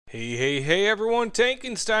Hey everyone,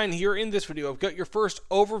 Tankenstein here. In this video, I've got your first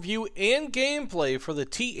overview and gameplay for the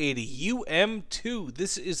T-80UM2.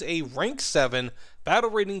 This is a rank 7, battle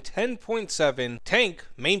rating 10.7 tank,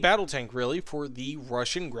 main battle tank really, for the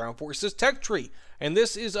Russian Ground Forces tech tree. And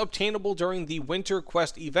this is obtainable during the Winter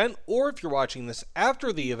Quest event, or if you're watching this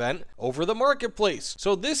after the event, over the marketplace.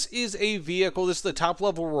 So this is a vehicle, this is the top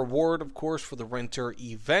level reward, of course, for the Winter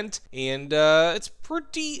event, and it's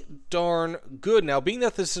pretty darn good. Now, being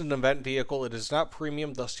that this is an event vehicle, it is not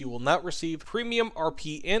premium, thus you will not receive premium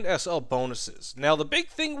RP and SL bonuses. Now, the big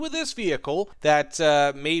thing with this vehicle that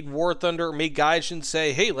made WarThunder, made Gaijin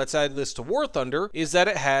say, hey, let's add this to WarThunder, is that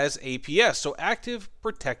it has APS, so Active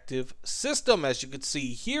Protective System. As you can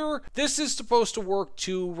see here, this is supposed to work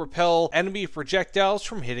to repel enemy projectiles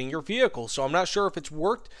from hitting your vehicle. So I'm not sure if it's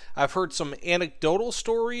worked. I've heard some anecdotal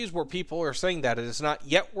stories where people are saying that it is not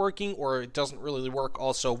yet working, or it doesn't really work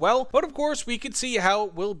all so well. But of course, we can see how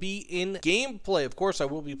it will be in gameplay. Of course, I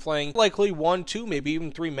will be playing likely 1, 2, maybe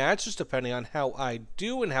even 3 matches, depending on how I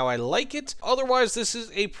do and how I like it. Otherwise, this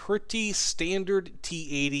is a pretty standard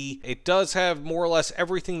T-80. It does have more or less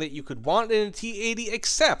everything that you could want in a T-80,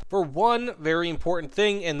 except for one very important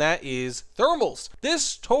thing, and that is thermals.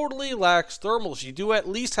 This totally lacks thermals. You do at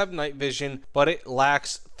least have night vision, but it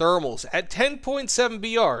lacks thermals. At 10.7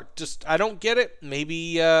 BR, just, I don't get it.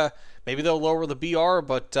 Maybe they'll lower the BR,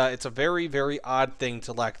 but it's a very, very odd thing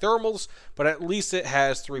to lack thermals, but at least it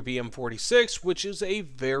has 3BM46, which is a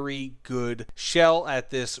very good shell at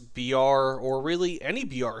this BR, or really any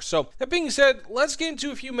BR. So, that being said, let's get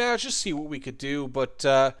into a few matches, see what we could do, but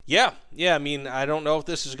yeah, I mean, I don't know if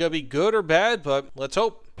this is going to be good or bad, but let's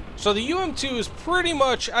hope. So the UM2 is pretty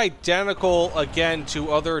much identical, again,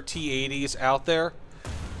 to other T-80s out there.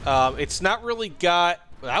 It's not really got...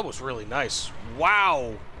 That was really nice.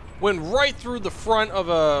 Wow! Went right through the front of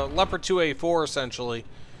a Leopard 2A4, essentially.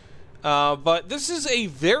 But this is a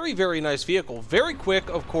very, very nice vehicle. Very quick,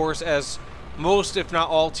 of course, as most, if not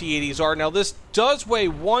all, T-80s are. Now, this does weigh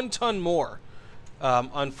 1 ton more,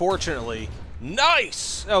 unfortunately.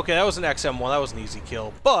 Nice! Okay, that was an XM1. That was an easy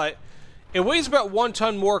kill. But it weighs about 1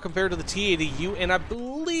 ton more compared to the T-80U, and I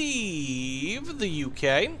believe the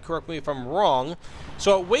UK. Correct me if I'm wrong.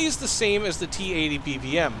 So it weighs the same as the T-80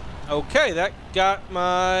 BVM. Okay, that got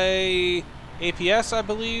my APS, I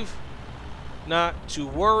believe. Not to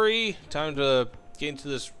worry. Time to get into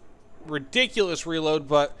this ridiculous reload,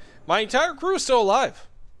 but my entire crew is still alive.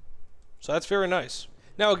 So that's very nice.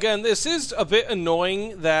 Now, again, this is a bit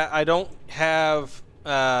annoying that I don't have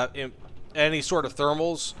any sort of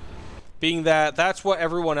thermals, being that that's what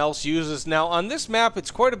everyone else uses. Now, on this map,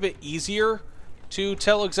 it's quite a bit easier to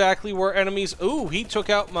tell exactly where enemies... Ooh, he took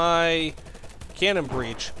out my cannon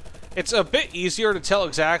breach. It's a bit easier to tell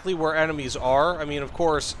exactly where enemies are. I mean, of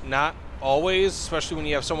course, not always, especially when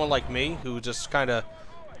you have someone like me who just kind of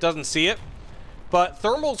doesn't see it. But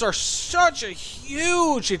thermals are such a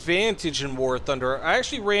huge advantage in WarThunder. I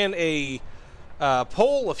actually ran a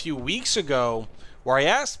poll a few weeks ago where I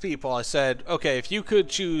asked people, I said, okay, if you could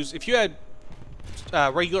choose, if you had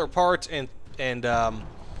regular parts and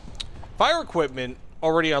fire equipment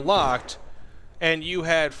already unlocked, and you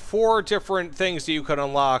had 4 different things that you could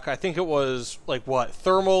unlock. I think it was, like, what?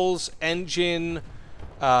 Thermals, engine,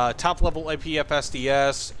 top-level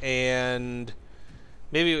IPFSDS, and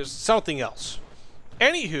maybe it was something else.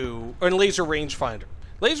 Anywho, and laser rangefinder.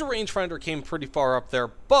 Laser rangefinder came pretty far up there,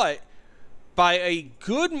 but by a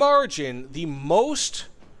good margin, the most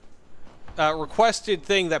requested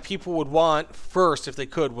thing that people would want first, if they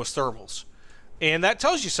could, was thermals. And that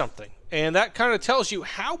tells you something. And that kind of tells you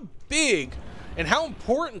how big and how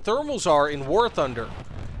important thermals are in WarThunder.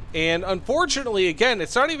 And unfortunately, again,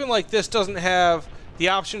 it's not even like this doesn't have the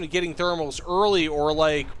option of getting thermals early, or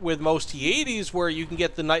like with most T-80s where you can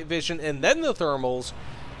get the night vision and then the thermals.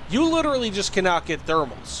 You literally just cannot get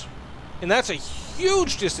thermals. And that's a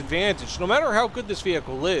huge disadvantage. No matter how good this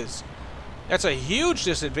vehicle is, that's a huge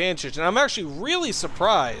disadvantage. And I'm actually really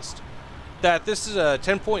surprised that this is a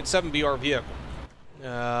 10.7 BR vehicle.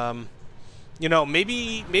 You know,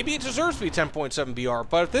 maybe it deserves to be 10.7 BR,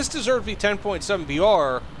 but if this deserves to be 10.7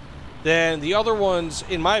 BR, then the other ones,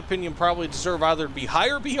 in my opinion, probably deserve either to be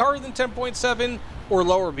higher BR than 10.7 or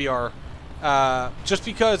lower BR. Just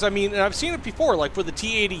because, I mean, and I've seen it before, like with the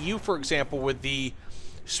T-80U, for example, with the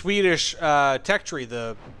Swedish tech tree,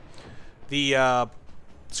 the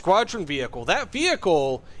squadron vehicle. That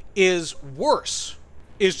vehicle is worse,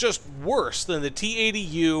 is just worse than the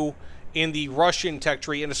T-80U in the Russian tech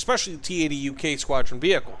tree, and especially the T-80UK squadron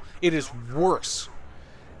vehicle. It is worse.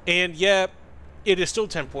 And yet, it is still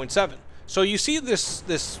 10.7. So you see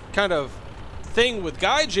this kind of thing with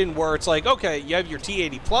Gaijin where it's like, okay, you have your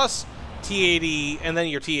T-80 plus, T-80, and then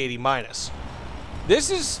your T-80 minus. This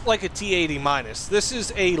is like a T-80 minus. This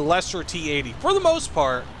is a lesser T-80 for the most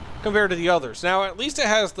part compared to the others. Now, at least it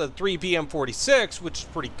has the 3BM46, which is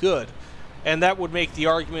pretty good, and that would make the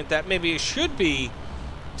argument that maybe it should be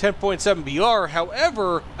 10.7 BR.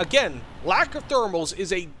 However, again, lack of thermals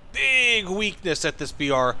is a big weakness at this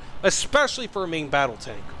BR, especially for a main battle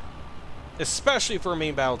tank. Especially for a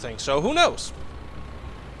main battle tank. So who knows?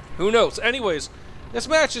 Who knows? Anyways, this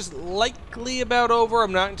match is likely about over.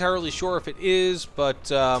 I'm not entirely sure if it is,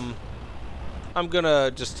 but I'm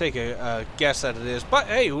gonna just take a guess that it is. But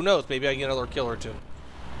hey, who knows? Maybe I get another kill or two.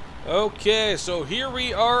 Okay, so here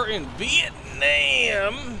we are in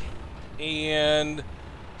Vietnam, and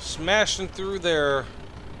smashing through their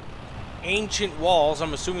ancient walls.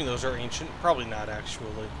 I'm assuming those are ancient. Probably not, actually.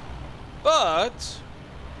 But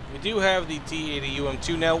we do have the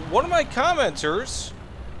T-80UM2. Now, one of my commenters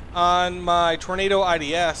on my Tornado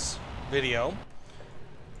IDS video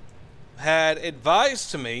had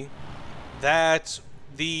advised to me that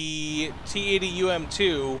the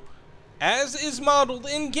T-80UM2, as is modeled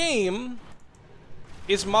in-game,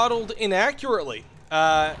 is modeled inaccurately.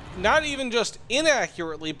 Not even just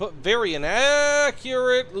inaccurately, but very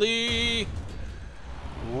inaccurately.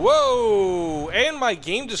 Whoa! And my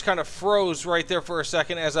game just kind of froze right there for a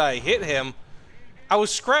second as I hit him. I was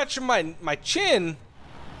scratching my chin,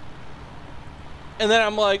 and then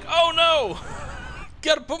I'm like, oh no!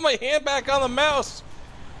 Gotta put my hand back on the mouse.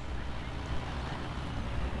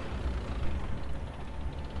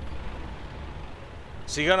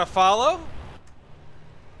 Is he gonna follow?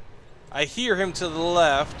 I hear him to the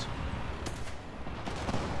left.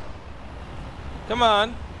 Come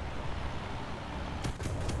on.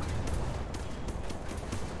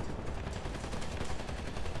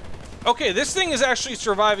 Okay, this thing is actually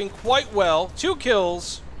surviving quite well. 2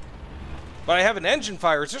 kills. But I have an engine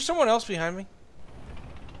fire. Is there someone else behind me?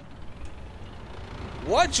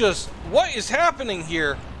 What is happening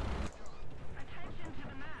here?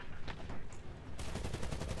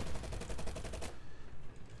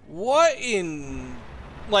 What in,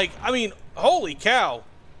 like, I mean, holy cow.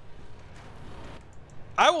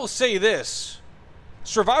 I will say this.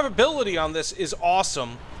 Survivability on this is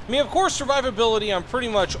awesome. I mean, of course, survivability on pretty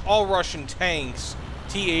much all Russian tanks,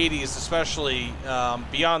 T-80s especially,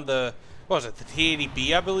 beyond the, what was it, the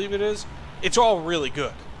T-80B, I believe it is? It's all really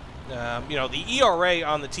good. You know, the ERA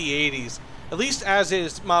on the T-80s, at least as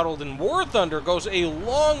is modeled in WarThunder, goes a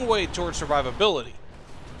long way towards survivability.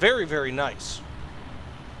 Very, very nice.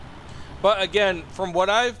 But again, from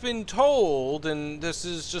what I've been told, and this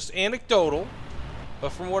is just anecdotal,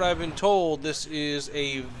 but from what I've been told, this is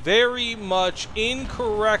a very much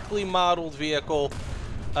incorrectly modeled vehicle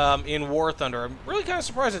in WarThunder. I'm really kind of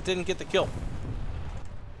surprised it didn't get the kill.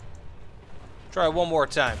 Try one more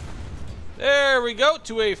time. There we go,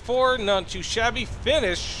 2A4, not too shabby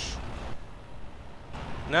finish.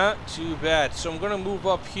 Not too bad. So I'm going to move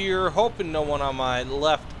up here, hoping no one on my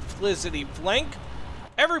left flizzity flank.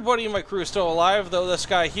 Everybody in my crew is still alive, though this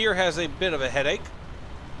guy here has a bit of a headache.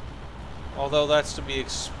 Although that's to be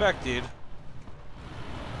expected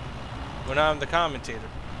when I'm the commentator.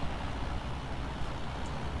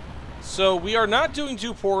 So we are not doing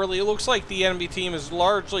too poorly. It looks like the enemy team has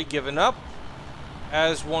largely given up,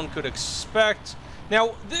 as one could expect.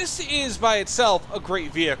 Now, this is by itself a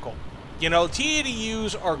great vehicle. You know,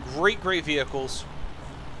 T-80Us are great vehicles,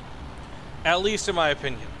 at least in my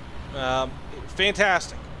opinion.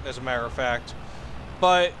 Fantastic, as a matter of fact.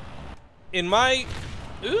 But in my...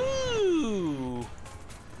 Ooh.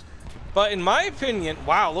 But in my opinion...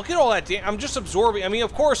 Wow, look at all that I'm just absorbing. I mean,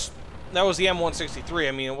 of course, that was the M163.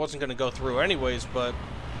 I mean, it wasn't going to go through anyways, but...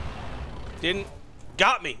 Didn't...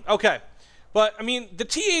 Got me. Okay. But, I mean, the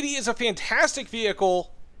T-80 is a fantastic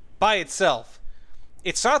vehicle by itself.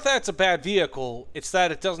 It's not that it's a bad vehicle, it's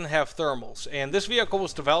that it doesn't have thermals. And this vehicle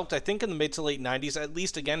was developed, I think, in the mid to late 90s, at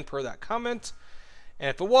least, again, per that comment. And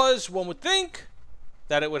if it was, one would think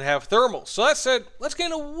that it would have thermals. So that said, let's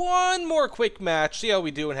get into one more quick match, see how we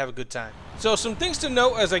do, and have a good time. So some things to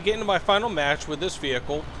note as I get into my final match with this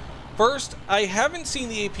vehicle. First, I haven't seen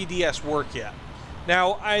the APS work yet.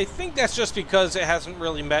 Now, I think that's just because it hasn't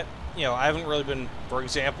really met, you know, I haven't really been, for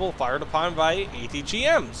example, fired upon by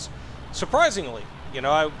ATGMs. Surprisingly. You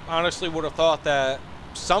know, I honestly would have thought that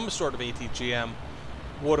some sort of ATGM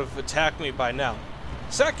would have attacked me by now.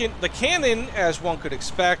 Second, the cannon, as one could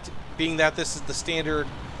expect, being that this is the standard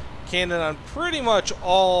cannon on pretty much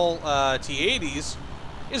all T-80s,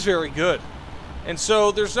 is very good. And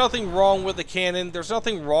so there's nothing wrong with the cannon. There's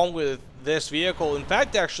nothing wrong with this vehicle. In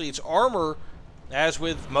fact, actually, its armor as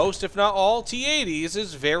with most, if not all, T-80s,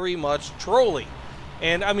 is very much trolly.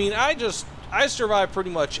 And I mean, I survive pretty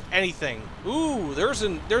much anything. Ooh, there's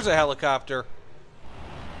a helicopter.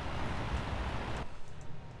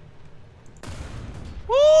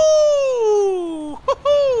 Woo!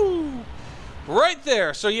 Woo-hoo! Right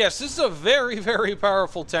there. So yes, this is a very, very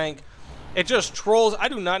powerful tank. It just trolls. I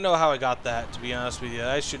do not know how I got that, to be honest with you.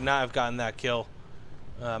 I should not have gotten that kill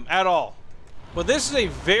at all. But this is a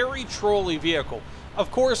very trolly vehicle. Of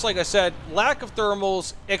course, like I said, lack of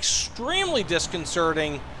thermals, extremely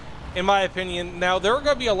disconcerting, in my opinion. Now, there are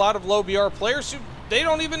going to be a lot of low BR players who they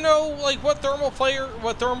don't even know like what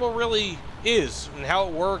thermal really is and how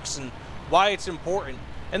it works and why it's important.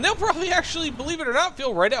 And they'll probably actually, believe it or not,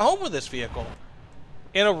 feel right at home with this vehicle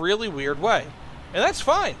in a really weird way. And that's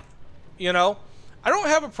fine. You know, I don't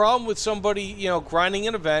have a problem with somebody, you know, grinding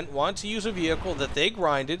an event, wanting to use a vehicle that they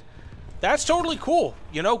grinded. That's totally cool.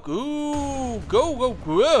 You know, ooh, go,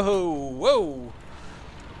 whoa.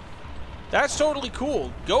 That's totally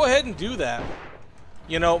cool. Go ahead and do that.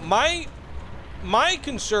 You know, my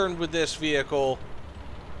concern with this vehicle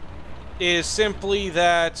is simply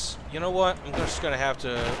that, you know what? I'm just going to have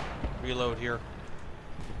to reload here.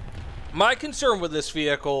 My concern with this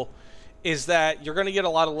vehicle is that you're going to get a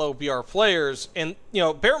lot of low BR players. And, you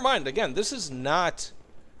know, bear in mind, again, this is not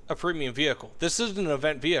a premium vehicle. This is an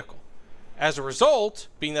event vehicle. As a result,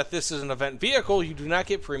 being that this is an event vehicle, you do not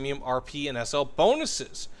get premium RP and SL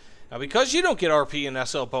bonuses. Now, because you don't get RP and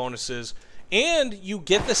SL bonuses, and you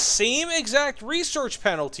get the same exact research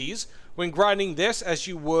penalties when grinding this as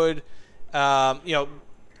you would, you know,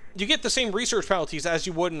 you get the same research penalties as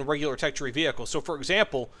you would in a regular tech tree vehicle. So, for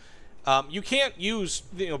example, you can't use,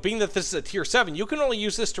 you know, being that this is a tier 7, you can only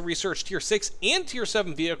use this to research tier 6 and tier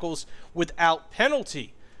 7 vehicles without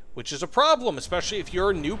penalty, which is a problem, especially if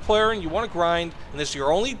you're a new player and you want to grind, and this is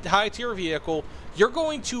your only high tier vehicle. You're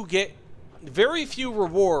going to get very few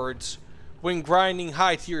rewards when grinding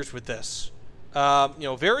high tiers with this. You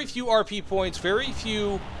know, very few RP points, very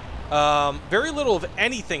little of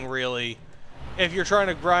anything really, if you're trying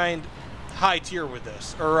to grind high tier with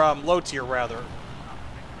this, or low tier rather,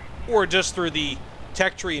 or just through the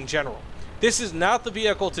tech tree in general. This is not the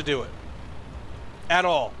vehicle to do it at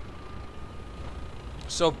all.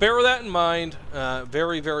 So bear that in mind.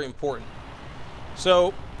 Very, very important.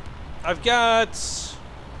 So I've got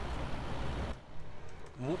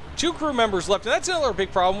 2 crew members left, and that's another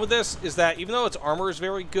big problem with this, is that even though its armor is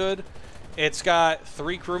very good, it's got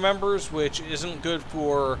 3 crew members, which isn't good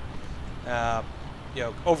for you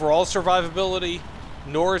know, overall survivability,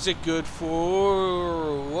 nor is it good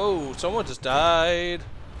for... Whoa, someone just died.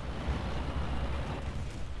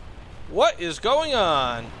 What is going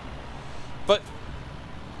on? But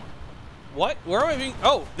what? Where am I being...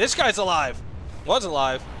 Oh, this guy's alive. Was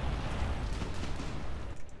alive.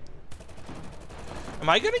 Am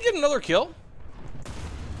I going to get another kill?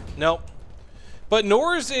 Nope. But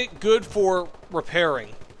nor is it good for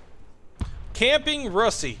repairing. Camping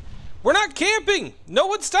Rusty. We're not camping! No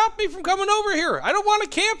one stopped me from coming over here! I don't want to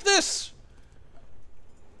camp this!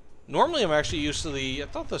 Normally I'm actually used to the... I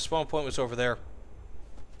thought the spawn point was over there.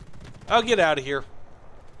 I'll get out of here.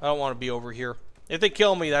 I don't want to be over here. If they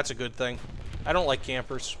kill me, that's a good thing. I don't like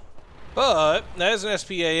campers. But, as an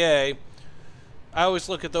SPAA, I always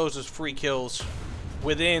look at those as free kills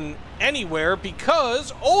within anywhere,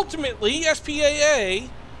 because ultimately, SPAA,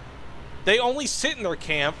 they only sit in their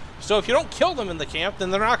camp. So if you don't kill them in the camp,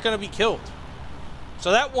 then they're not going to be killed.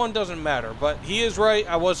 So that one doesn't matter. But he is right.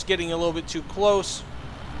 I was getting a little bit too close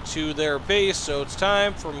to their base, so it's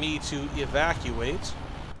time for me to evacuate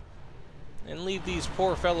and leave these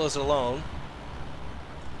poor fellas alone.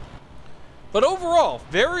 But overall,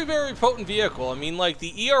 very, very potent vehicle. I mean, like,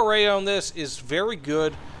 the ERA on this is very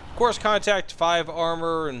good. Of course, Contact 5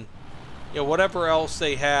 armor and, you know, whatever else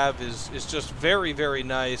they have is just very, very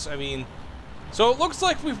nice. I mean, so it looks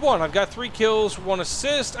like we've won. I've got 3 kills, 1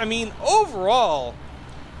 assist. I mean, overall,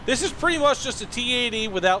 this is pretty much just a T-80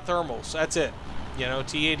 without thermals. That's it. You know,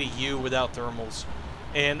 T-80U without thermals.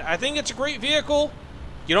 And I think it's a great vehicle.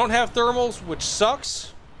 You don't have thermals, which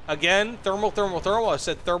sucks. Again, thermal. I've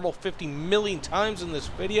said thermal 50 million times in this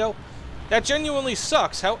video. That genuinely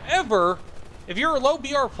sucks. However, if you're a low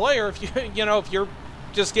BR player, if if you're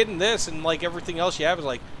just getting this and like everything else you have is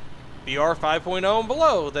like BR 5.0 and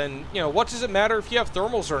below, then, you know, what does it matter if you have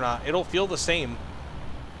thermals or not? It'll feel the same.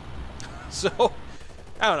 So,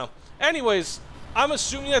 I don't know. Anyways, I'm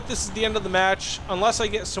assuming that this is the end of the match, unless I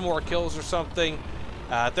get some more kills or something.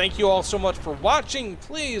 Thank you all so much for watching.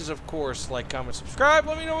 Please, of course, like, comment, subscribe.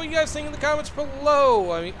 Let me know what you guys think in the comments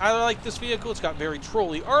below. I mean, I like this vehicle. It's got very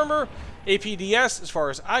trolly armor. APDS, as far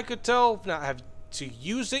as I could tell, to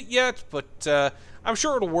use it yet, but I'm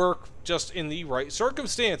sure it'll work just in the right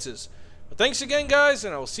circumstances. But thanks again, guys,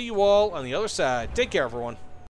 and I will see you all on the other side. Take care, everyone.